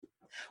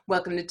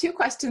Welcome to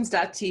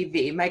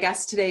TwoQuestions.tv. My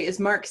guest today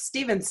is Mark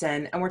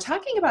Stevenson, and we're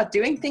talking about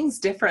doing things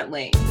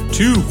differently.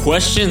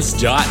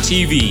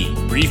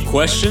 TwoQuestions.tv. Brief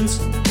questions,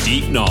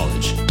 deep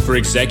knowledge for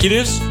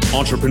executives,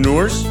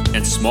 entrepreneurs,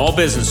 and small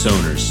business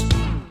owners.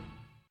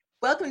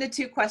 Welcome to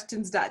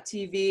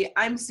TwoQuestions.tv.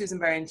 I'm Susan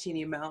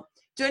Baroncini-Mel.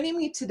 Joining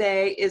me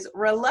today is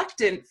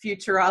reluctant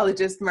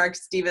futurologist Mark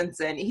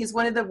Stevenson. He's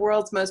one of the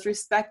world's most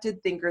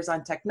respected thinkers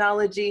on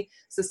technology,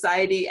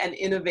 society, and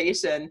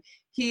innovation.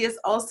 He is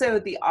also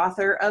the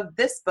author of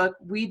this book,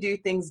 We Do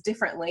Things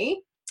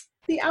Differently,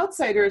 The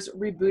Outsiders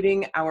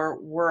Rebooting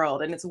Our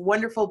World. And it's a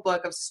wonderful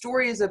book of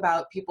stories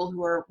about people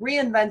who are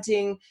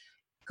reinventing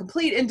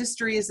complete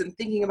industries and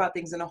thinking about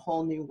things in a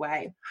whole new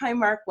way. Hi,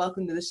 Mark.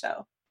 Welcome to the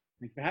show.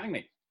 Thanks for having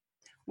me.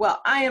 Well,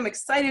 I am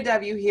excited to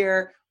have you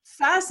here.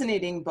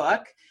 Fascinating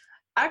book.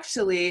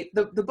 Actually,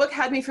 the book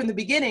had me from the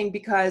beginning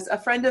because a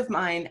friend of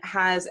mine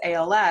has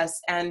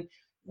ALS, and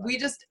we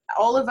just,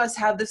 all of us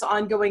have this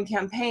ongoing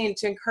campaign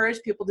to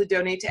encourage people to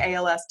donate to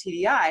ALS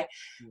TDI. Yeah.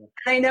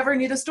 And I never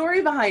knew the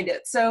story behind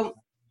it. So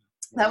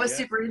that was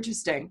super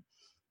interesting.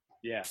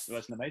 Yeah, well,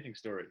 that's an amazing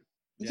story.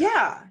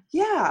 Yeah.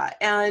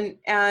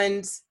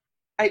 And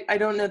I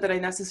don't know that I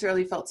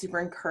necessarily felt super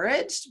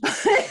encouraged,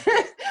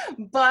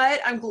 but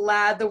I'm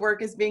glad the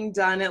work is being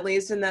done, at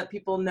least, and that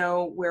people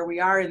know where we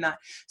are in that.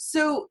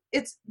 So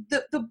it's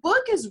the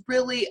book is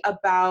really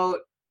about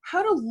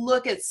how to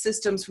look at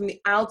systems from the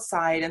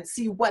outside and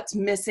see what's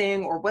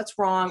missing or what's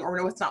wrong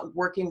or what's not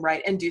working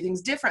right and do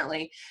things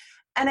differently.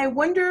 And I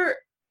wonder,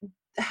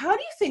 how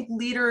do you think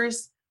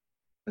leaders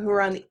who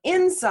are on the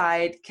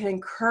inside can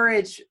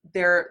encourage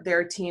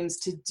their teams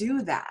to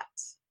do that?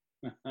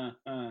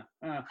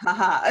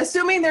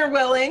 Assuming they're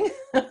willing.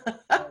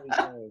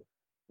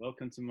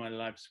 Welcome to my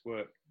life's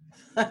work.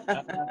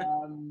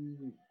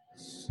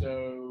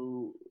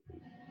 So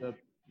the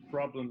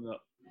problem that,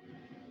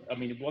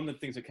 one of the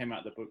things that came out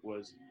of the book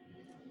was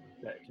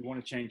that if you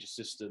want to change a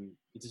system,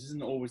 this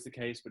isn't always the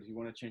case, but if you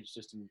want to change a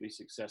system and be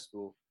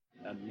successful,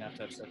 you have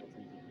to have several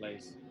things in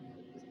place.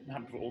 It didn't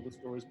happen for all the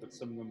stories, but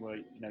some of them were,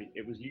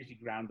 it was usually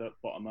ground up,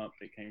 bottom up.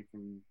 It came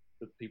from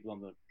the people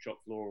on the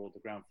shop floor or the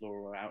ground floor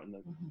or out in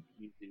the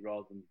community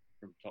rather than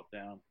from top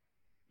down,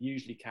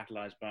 usually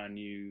catalyzed by a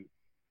new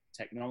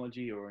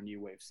technology or a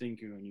new way of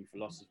thinking or a new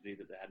philosophy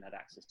that they hadn't had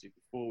access to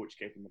before, which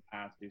gave them the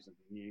power to do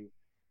something new.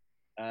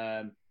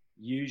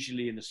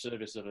 Usually in the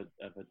service of a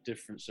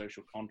different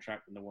social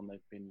contract than the one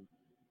they've been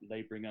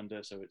laboring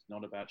under. So it's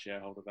not about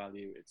shareholder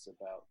value. It's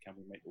about, can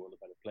we make the world a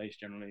better place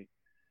generally?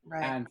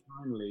 Right. And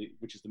finally,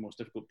 which is the most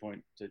difficult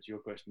point to your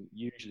question,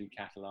 usually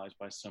catalyzed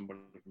by somebody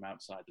from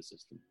outside the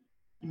system.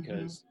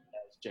 Because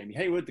as Jamie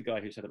Hayward, the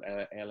guy who set up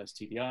ALS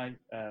TDI,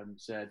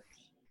 said,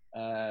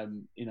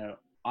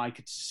 I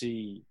could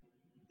see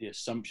the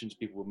assumptions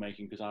people were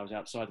making because I was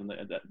outside them,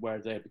 where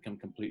they had become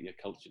completely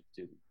acculturated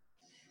to them.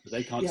 So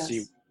they can't see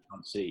what they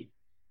can't see.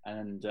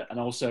 And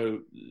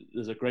also,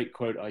 there's a great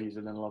quote I use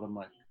in a lot of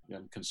my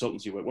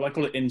consultancy work. Well, I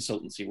call it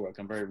insultancy work.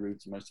 I'm very rude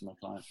to most of my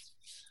clients.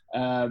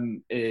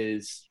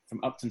 Is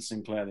from Upton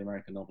Sinclair, the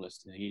American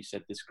novelist. And he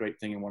said this great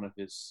thing in one of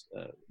his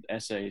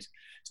essays.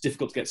 It's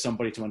difficult to get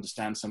somebody to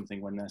understand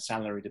something when their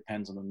salary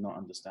depends on them not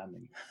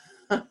understanding.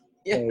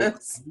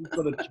 Yes. So you've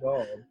got a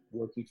job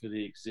working for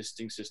the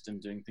existing system,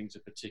 doing things a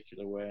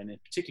particular way. And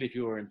particularly if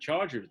you're in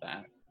charge of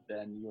that,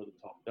 then you're the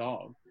top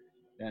dog.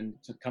 And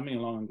coming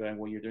along and going,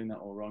 well, you're doing that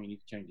all wrong, you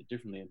need to change it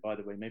differently. And by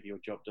the way, maybe your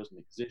job doesn't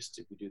exist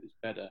if we do this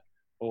better.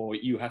 Or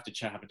you have to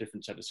have a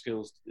different set of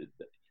skills.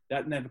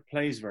 That never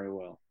plays very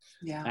well.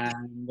 Yeah.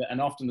 And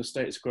often the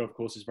status quo, of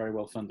course, is very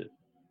well funded.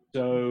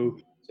 So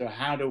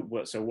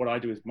what I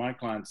do with my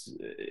clients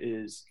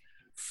is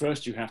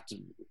first you have to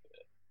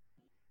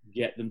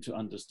get them to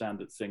understand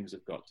that things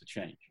have got to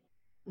change,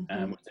 which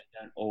they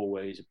don't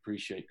always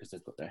appreciate because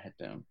they've got their head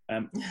down.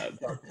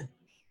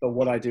 But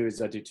what I do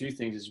is I do two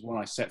things. Is one,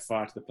 I set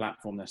fire to the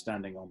platform they're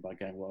standing on by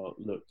going, well,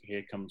 look,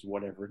 here comes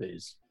whatever it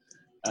is.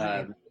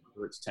 Whether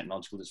it's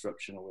technological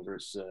disruption or whether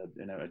it's a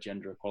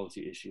gender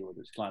equality issue, or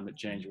whether it's climate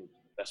change or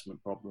investment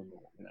problem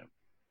or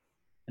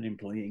an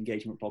employee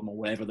engagement problem or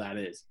whatever that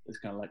is. It's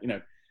kind of like,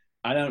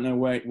 I don't know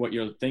what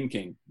you're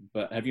thinking,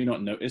 but have you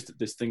not noticed that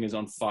this thing is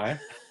on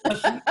fire?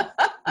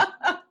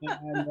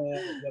 and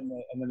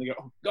then they go,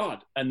 oh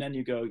God, and then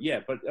you go, yeah,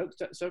 but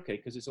it's okay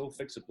because it's all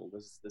fixable.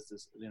 There's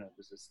this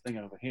thing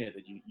over here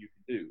that you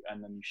can do,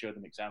 and then you show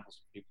them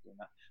examples of people doing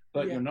that.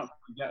 But you're not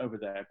going to get over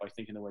there by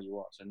thinking the way you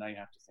are. So now you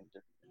have to think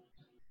differently.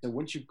 So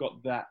once you've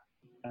got that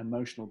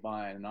emotional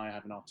buy-in, and I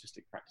have an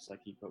artistic practice I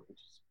keep up, which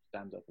is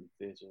stand-up and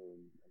theatre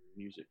and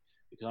music,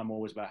 because I'm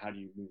always about how do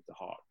you move the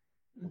heart.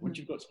 Once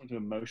you've got someone to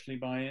emotionally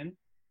buy in,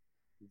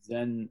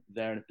 then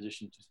they're in a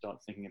position to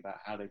start thinking about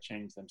how they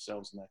change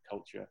themselves and their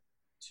culture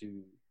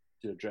to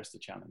address the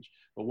challenge.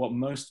 But what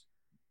most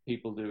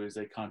people do is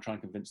they can't try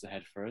and convince the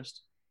head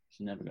first. It's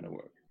never going to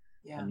work.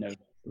 Yeah. And no,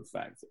 for a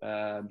fact,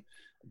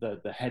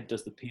 the head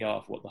does the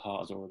PR for what the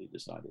heart has already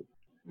decided.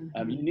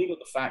 You need all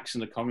the facts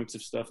and the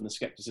cognitive stuff and the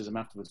skepticism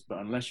afterwards, but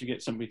unless you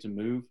get somebody to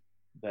move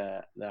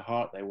their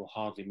heart, they will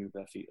hardly move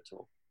their feet at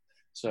all.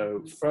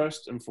 So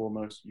first and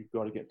foremost, you've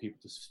got to get people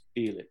to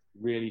feel it,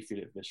 really feel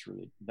it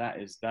viscerally. That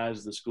is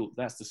the school.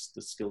 That's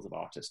the skills of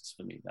artists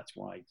for me. That's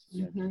why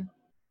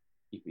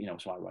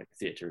it's why I write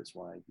theatre. It's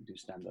why I do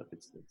stand up.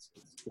 It's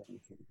getting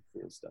people to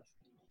feel stuff.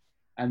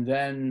 And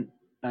then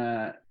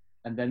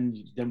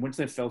once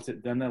they've felt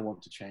it, then they'll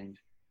want to change.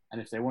 And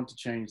if they want to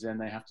change, then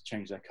they have to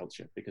change their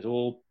culture, because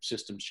all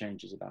systems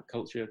change is about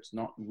culture. It's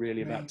not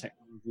really about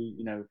technology.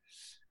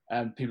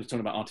 People are talking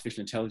about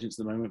artificial intelligence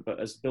at the moment, but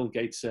as Bill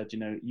Gates said,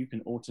 you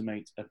can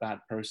automate a bad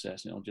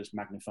process and it'll just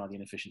magnify the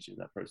inefficiency of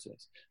that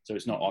process. So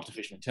it's not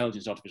artificial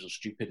intelligence, artificial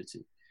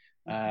stupidity.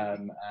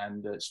 And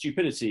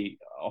stupidity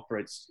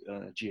operates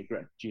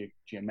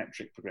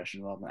geometric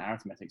progression rather than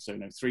arithmetic. So,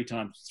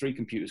 three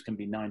computers can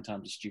be 9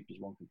 times as stupid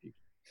as one computer.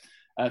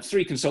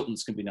 3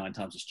 consultants can be 9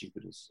 times as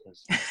stupid as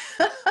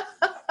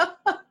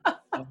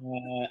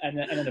and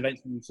then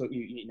eventually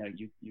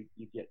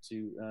you get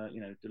to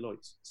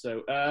Deloitte.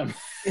 So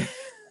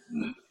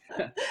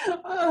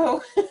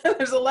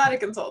there's a lot of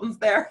consultants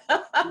there.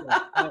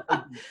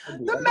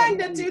 The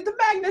magnitude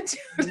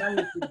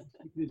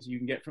you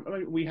can get from.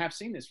 We have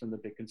seen this from the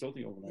big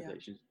consulting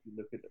organizations. You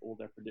look at all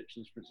their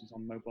predictions, for instance,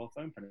 on mobile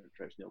phone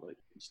penetration, they'll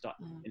start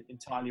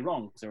entirely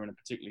wrong because they're in a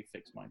particularly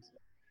fixed mindset.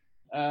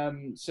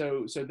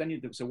 So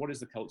what is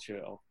the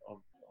culture of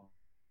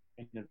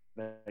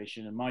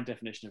innovation? And my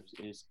definition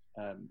is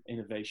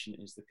innovation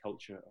is the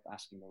culture of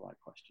asking the right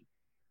question.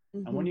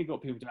 And when you've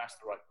got people to ask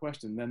the right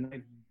question,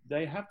 then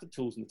they have the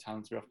tools and the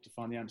talents to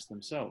find the answer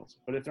themselves.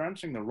 But if they're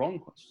answering the wrong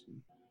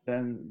question,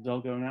 then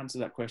they'll go and answer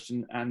that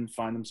question and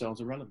find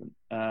themselves irrelevant.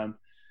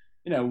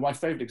 My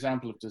favorite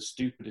example of the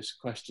stupidest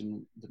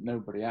question that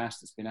nobody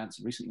asked that's been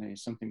answered recently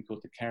is something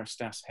called the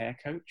Kerastase Hair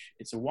Coach.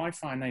 It's a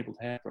Wi-Fi enabled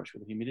hairbrush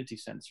with a humidity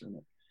sensor in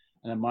it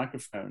and a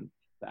microphone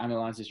that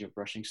analyzes your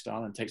brushing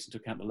style and takes into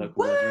account the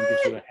local weather and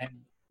gives you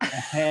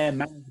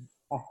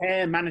a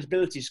hair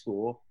manageability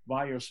score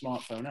via your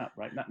smartphone app,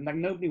 right? Now,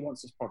 nobody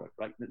wants this product,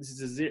 right? This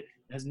is it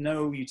has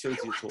no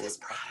utility at all. I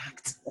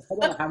don't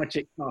know how much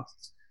it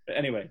costs, but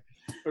anyway.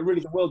 But really,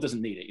 the world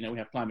doesn't need it. We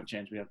have climate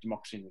change, we have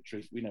democracy in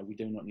retreat. We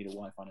do not need a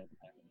Wi-Fi enabled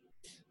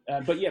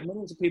hair. But yeah,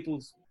 millions of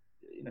people's,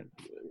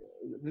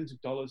 millions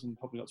of dollars and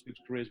probably lots of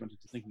people's careers went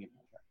into thinking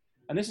about that.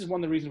 And this is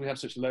one of the reasons we have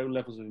such low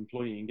levels of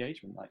employee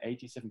engagement. Like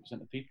 87%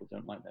 of people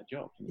don't like their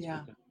job. And it's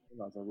because they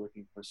realize they're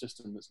working for a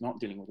system that's not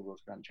dealing with the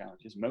world's grand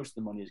challenges. Most of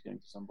the money is going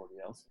to somebody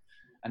else,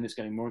 and it's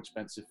getting more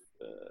expensive,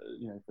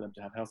 for them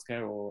to have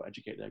healthcare or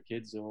educate their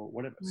kids or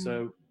whatever. Right.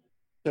 So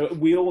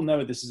we all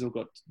know this has all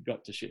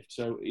got to shift.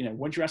 So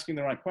once you're asking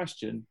the right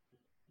question,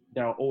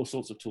 there are all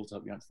sorts of tools to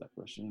help you answer that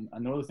question.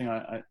 And the other thing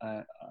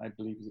I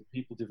believe is that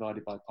people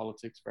divided by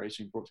politics very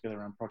soon brought together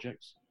around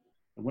projects.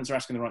 And once they're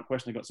asking the right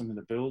question, they've got something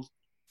to build.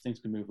 Things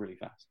can move really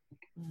fast.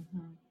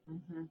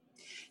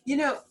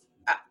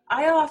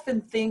 I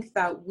often think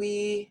that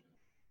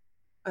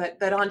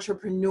that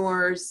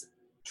entrepreneurs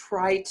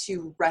try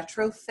to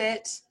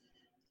retrofit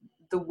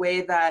the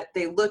way that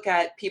they look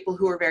at people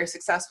who are very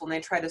successful, and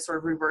they try to sort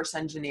of reverse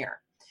engineer.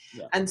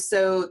 Yeah. And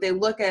so they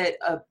look at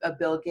a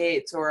Bill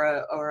Gates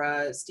or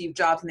a Steve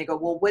Jobs, and they go,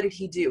 well, what did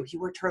he do? He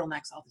wore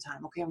turtlenecks all the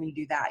time. Okay, I'm going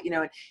to do that.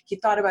 And he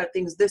thought about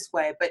things this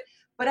way.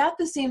 But at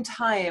the same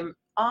time,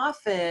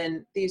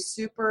 often these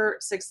super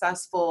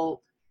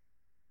successful,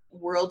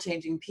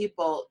 world-changing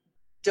people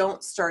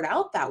don't start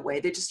out that way.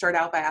 They just start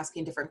out by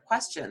asking different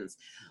questions.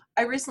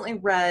 I recently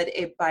read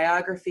a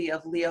biography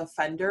of Leo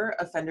Fender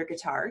of Fender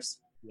Guitars.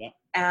 Yeah.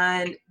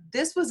 And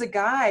this was a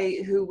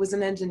guy who was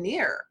an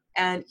engineer,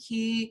 and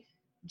he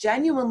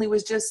genuinely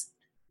was just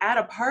at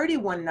a party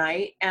one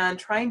night and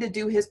trying to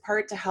do his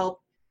part to help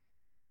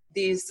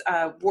these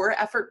war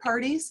effort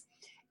parties.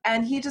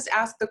 And he just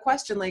asked the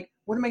question, like,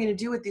 what am I going to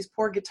do with these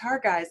poor guitar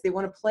guys? They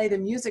want to play the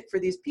music for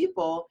these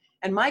people.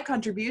 And my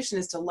contribution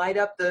is to light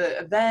up the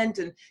event.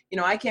 And,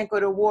 I can't go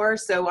to war,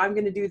 so I'm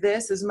going to do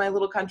this as my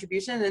little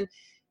contribution. And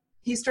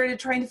he started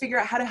trying to figure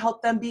out how to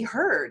help them be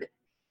heard.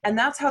 And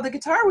that's how the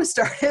guitar was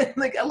started,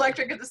 like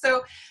electric.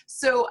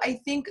 So I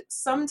think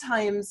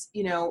sometimes,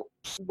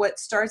 what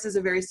starts as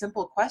a very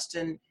simple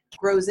question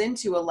grows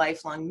into a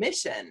lifelong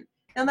mission.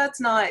 And that's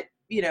not,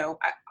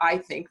 I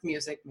think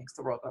music makes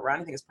the world go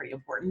round. I think it's pretty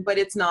important, but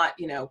it's not,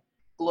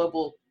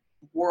 global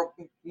war,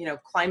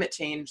 climate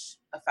change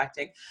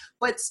affecting.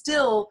 But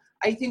still,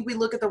 I think we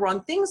look at the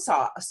wrong things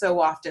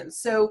so often.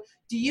 So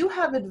do you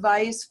have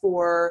advice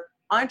for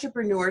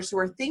entrepreneurs who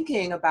are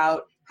thinking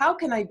about, how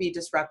can I be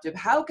disruptive?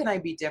 How can I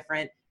be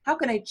different? How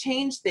can I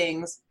change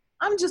things?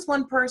 I'm just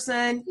one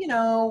person,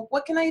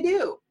 what can I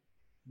do?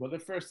 Well, the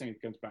first thing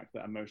that comes back to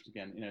that emotion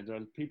again, there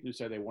are people who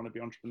say they want to be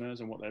entrepreneurs,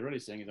 and what they're really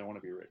saying is I want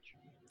to be rich.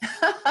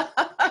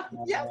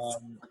 Yes.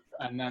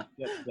 And that's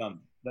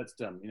dumb. That's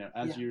dumb.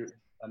 I view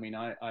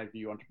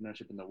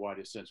entrepreneurship in the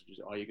widest sense, which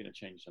is, are you going to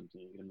change something?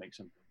 Are you going to make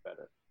something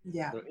better?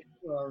 Yeah. So if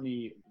your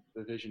only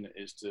vision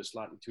is to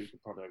slightly tweak the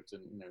product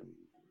and,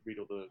 read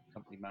all the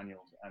company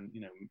manuals and,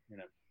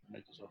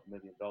 make yourself $1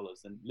 million,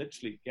 then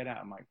literally get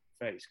out of my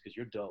face, because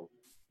you're dull.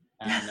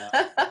 And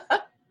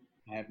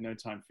I have no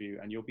time for you,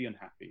 and you'll be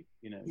unhappy.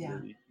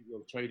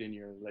 You'll trade in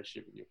your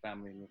relationship with your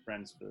family and your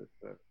friends for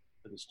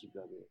this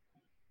stupid idea.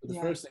 But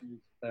the first thing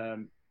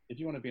is, if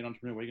you want to be an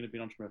entrepreneur, what are you going to be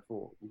an entrepreneur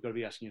for? You've got to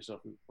be asking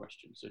yourself a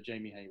question. So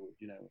Jamie Hayward,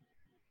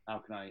 how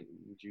can I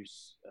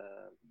reduce,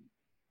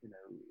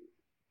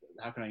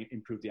 how can I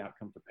improve the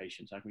outcome for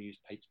patients? How can we use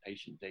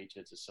patient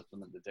data to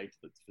supplement the data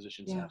that the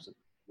physicians have to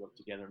work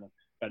together in a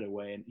better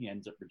way? And he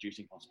ends up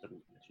reducing hospital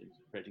admissions,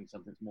 creating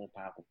something that's more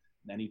powerful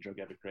than any drug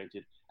ever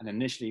created. And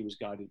initially he was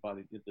guided by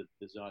the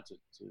desire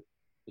to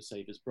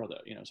save his brother,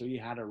 so he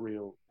had a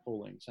real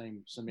calling.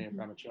 Same Samir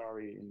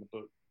Brahmachari in the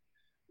book.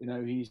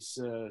 He's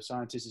a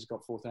scientist. He's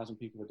got 4,000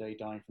 people a day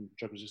dying from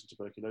drug-resistant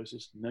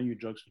tuberculosis. No new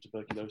drugs for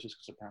tuberculosis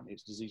because apparently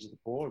it's disease of the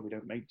poor. We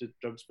don't make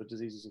drugs for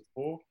diseases of the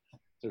poor.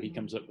 So he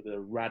comes up with a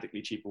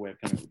radically cheaper way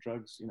of coming up with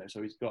drugs.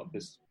 So he's got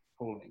this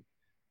calling.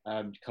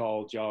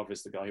 Carl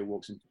Jarvis, the guy who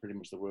walks into pretty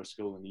much the worst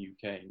school in the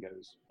UK and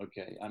goes,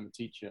 okay, I'm a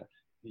teacher.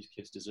 These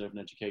kids deserve an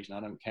education.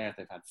 I don't care if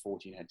they've had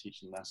 14 head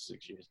teachers in the last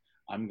 6 years.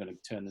 I'm going to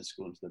turn this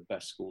school into the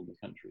best school in the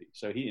country.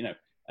 So he,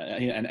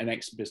 an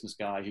ex-business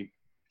guy who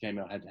became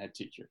a head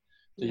teacher.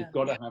 So you've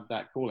got to have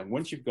that calling.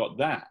 Once you've got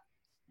that,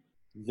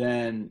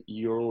 then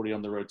you're already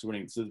on the road to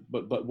winning. So,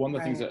 but one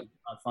of the things that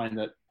I find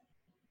that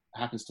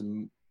happens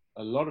to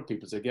a lot of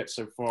people is they get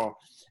so far,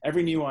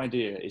 every new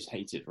idea is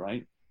hated,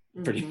 right?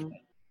 Pretty,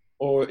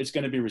 or it's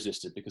going to be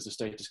resisted because the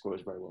status quo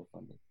is very well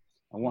funded.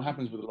 And what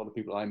happens with a lot of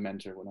people I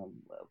mentor when I'm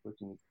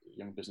working with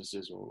young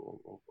businesses or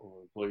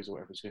employees or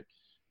whatever, is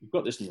you've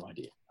got this new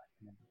idea.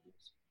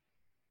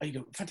 And you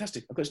go,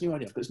 fantastic, I've got this new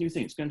idea, I've got this new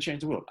thing, it's going to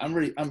change the world.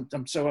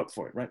 I'm so up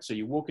for it, right? So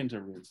you walk into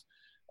a room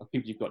of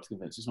people you've got to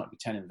convince. This might be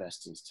 10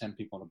 investors, 10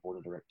 people on a board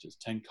of directors,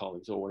 10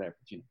 colleagues or whatever,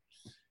 And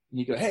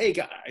you go, hey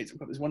guys, I've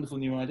got this wonderful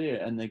new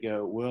idea. And they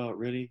go, well,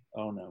 really?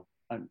 Oh no,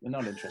 I'm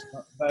not interested.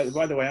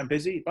 By the way, I'm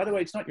busy. By the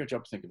way, it's not your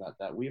job to think about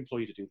that. We employ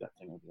you to do that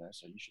thing over there.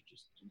 So you should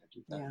just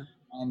do that. Yeah.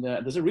 And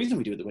there's a reason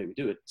we do it the way we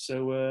do it.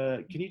 So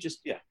can you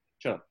just,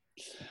 shut up.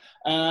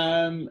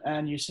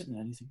 And you're sitting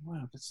there and you think,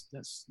 wow,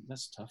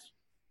 that's tough.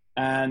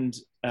 And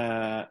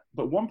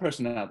but one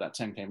person out of that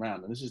 10 came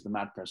around, and this is the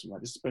mad person, right?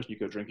 This is the person you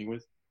go drinking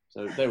with.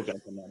 So they were going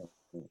to come down.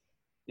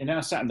 You're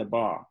now sat in the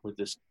bar with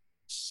this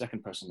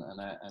second person, and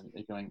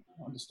they're going, I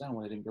don't understand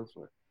why they didn't go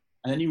for it.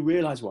 And then you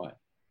realize why.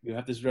 You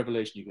have this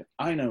revelation. You go,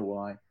 I know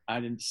why. I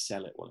didn't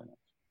sell it well enough.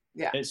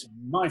 Yeah, it's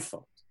my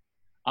fault.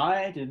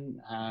 I didn't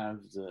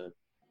have the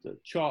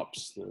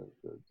chops,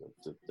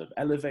 the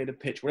elevator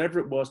pitch, whatever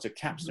it was to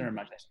capture their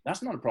imagination.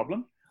 That's not a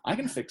problem. I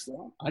can fix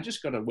that. I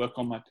just got to work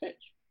on my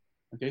pitch.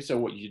 Okay, so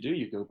what you do,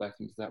 you go back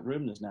into that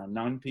room. There's now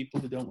 9 people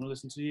who don't want to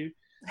listen to you.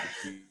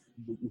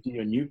 You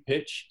do a new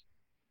pitch,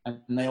 and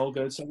they all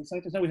go, so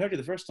no, we heard you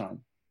the first time.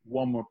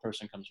 One more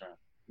person comes around.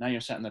 Now you're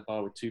sat in the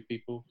bar with 2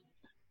 people.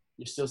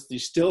 You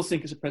still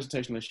think it's a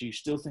presentational issue. You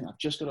still think, I've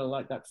just got to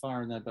light that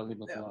fire in their belly.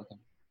 Blah, blah,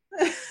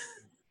 blah.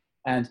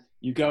 And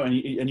you go and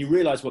you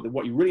realize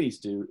what you really need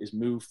to do is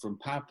move from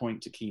PowerPoint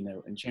to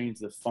Keynote and change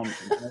the font.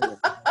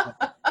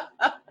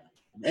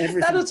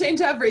 That'll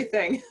change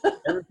everything.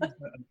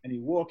 And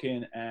you walk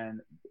in,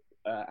 and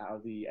out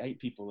of the 8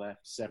 people left,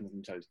 7 of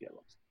them chose to get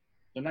lost.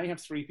 So now you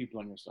have 3 people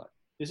on your side.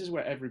 This is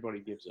where everybody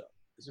gives up.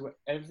 This is where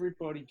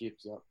everybody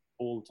gives up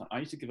all the time. I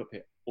used to give up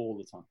here all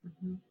the time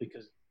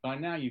because by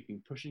now you've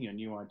been pushing your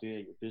new idea,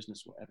 your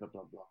business, whatever,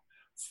 blah, blah,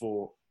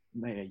 for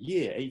maybe a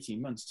year,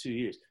 18 months, 2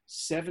 years.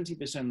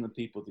 70% of the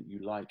people that you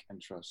like and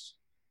trust,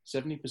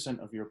 70%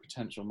 of your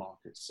potential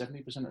markets,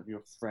 70% of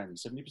your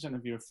friends, 70%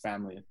 of your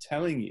family are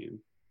telling you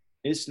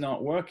it's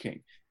not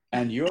working.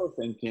 And you're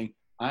thinking,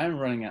 I'm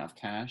running out of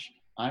cash.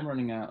 I'm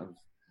running out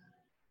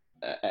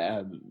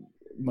of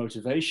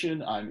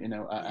motivation.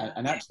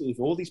 And actually, if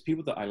all these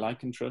people that I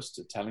like and trust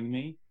are telling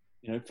me,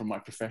 from my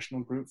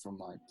professional group, from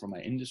my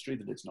industry,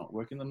 that it's not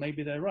working, then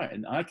maybe they're right.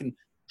 And I can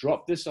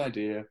drop this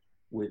idea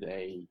with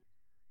a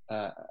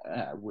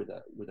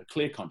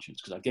clear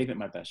conscience because I gave it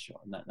my best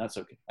shot, and that's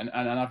okay. And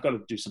I've got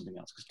to do something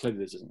else because clearly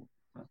this isn't working.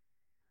 Right?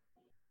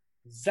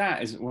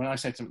 That is when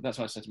that's what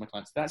I say to my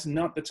clients. That's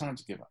not the time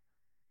to give up.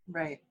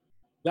 Right.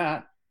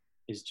 That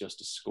is just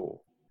a score,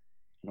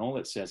 and all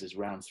it says is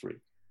round 3.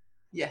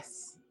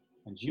 Yes.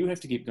 And you have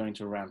to keep going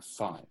to round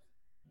 5,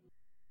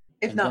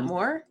 if not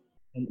more.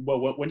 And well,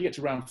 when you get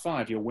to round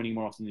 5, you're winning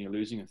more often than you're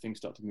losing, and things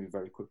start to move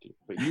very quickly.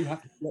 But you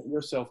have to get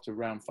yourself to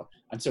round 5.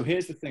 And so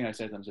here's the thing I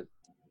said to them: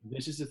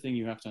 this is the thing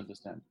you have to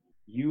understand.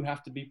 You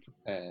have to be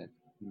prepared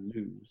to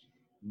lose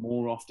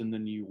more often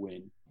than you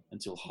win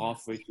until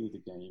halfway through the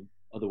game.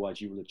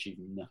 Otherwise, you will achieve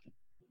nothing.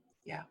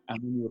 Yeah.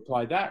 And when you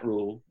apply that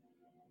rule,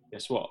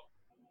 guess what?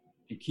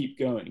 You keep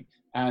going.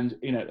 And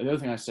the other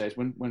thing I say is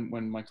when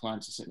my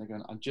clients are sitting there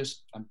going, I'm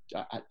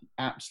at the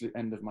absolute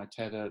end of my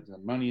tether. The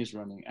money is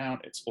running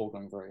out. It's all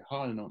going very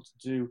hard. I don't know what to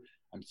do.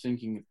 I'm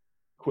thinking of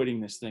quitting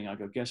this thing. I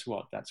go, guess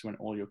what? That's when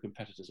all your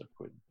competitors are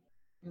quitting.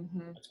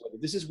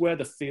 This is where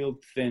the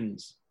field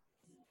thins.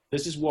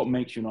 This is what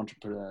makes you an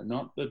entrepreneur,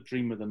 not the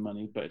dream of the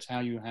money, but it's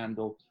how you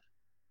handle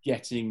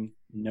getting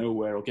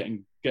nowhere or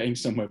getting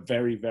somewhere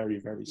very, very,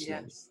 very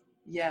slowly.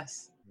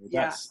 Yes.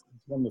 That's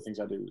one of the things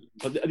I do.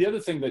 But the other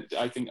thing that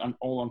I think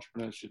all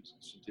entrepreneurs should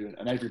do,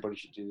 and everybody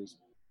should do, is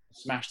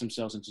smash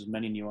themselves into as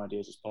many new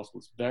ideas as possible.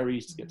 It's very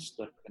easy to get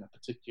stuck in a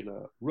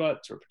particular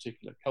rut or a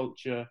particular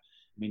culture.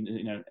 I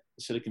mean,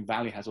 Silicon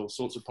Valley has all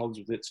sorts of problems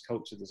with its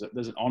culture.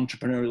 There's an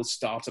entrepreneurial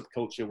startup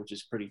culture, which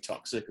is pretty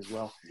toxic as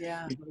well.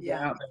 Yeah. You've got to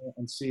get out there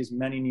and see as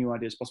many new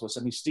ideas as possible.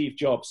 So, Steve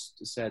Jobs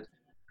said,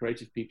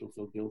 creative people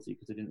feel guilty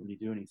because they didn't really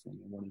do anything.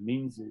 And what he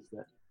means is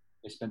that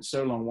they spent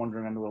so long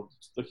wandering around the world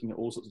looking at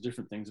all sorts of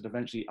different things that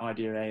eventually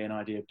idea A and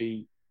idea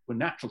B were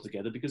natural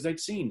together because they'd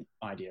seen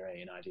idea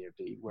A and idea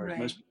B, whereas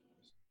most people,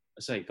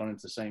 I say, gone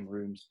into the same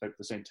rooms, spoke to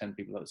the same 10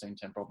 people about the same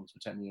 10 problems for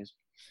 10 years.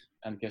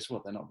 And guess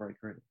what? They're not very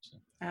creative. So.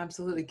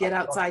 Absolutely. Get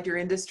outside your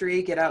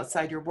industry, get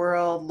outside your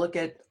world, look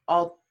at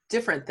all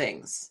different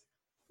things.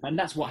 And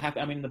that's what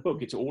happened. I mean, in the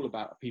book, it's all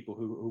about people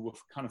who were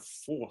kind of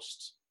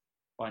forced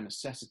by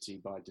necessity,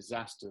 by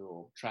disaster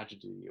or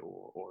tragedy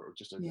or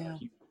just a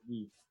huge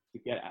need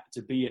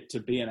to be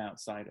an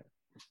outsider.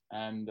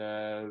 And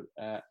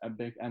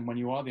when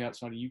you are the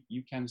outsider,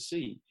 you can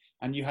see,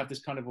 and you have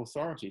this kind of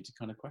authority to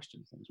kind of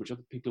question things, which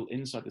other people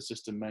inside the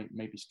system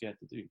may be scared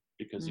to do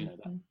because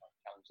that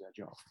challenge their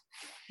job.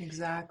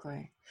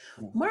 Exactly.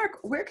 Yeah. Mark,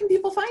 where can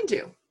people find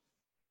you?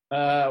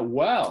 On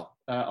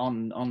the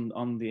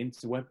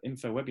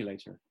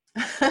InfoWebulator.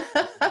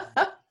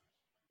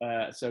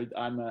 So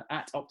I'm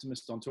at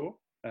Optimist on Tour,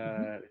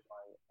 my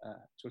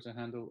Twitter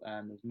handle,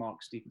 and there's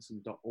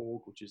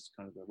markstevenson.org, which is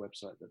kind of the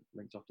website that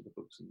links up to the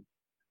books and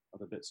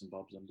other bits and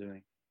bobs I'm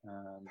doing.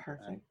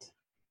 Perfect.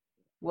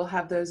 We'll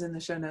have those in the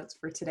show notes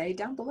for today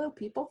down below,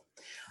 people.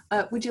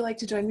 Would you like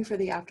to join me for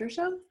the after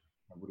show?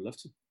 I would love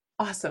to.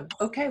 Awesome.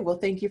 Okay. Well,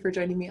 thank you for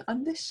joining me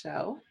on this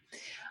show.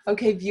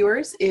 Okay,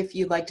 viewers, if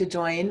you'd like to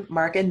join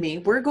Mark and me,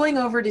 we're going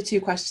over to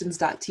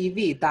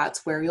twoquestions.tv.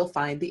 That's where you'll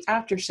find the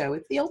after show.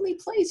 It's the only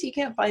place. You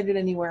can't find it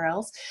anywhere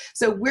else.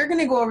 So we're going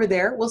to go over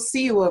there. We'll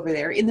see you over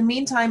there. In the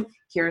meantime,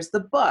 here's the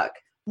book.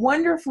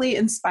 Wonderfully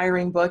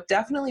inspiring book.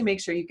 Definitely make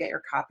sure you get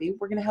your copy.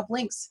 We're going to have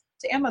links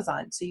to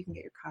Amazon so you can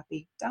get your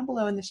copy down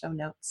below in the show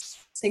notes.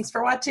 Thanks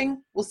for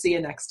watching. We'll see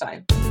you next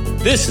time.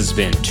 This has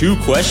been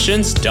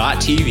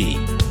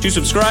twoquestions.tv. To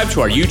subscribe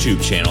to our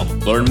YouTube channel,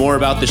 learn more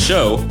about the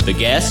show, the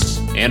guests,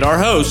 and our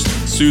host,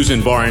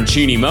 Susan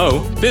Baroncini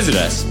Moe, visit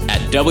us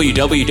at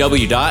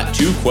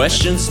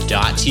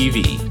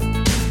www.twoquestions.tv.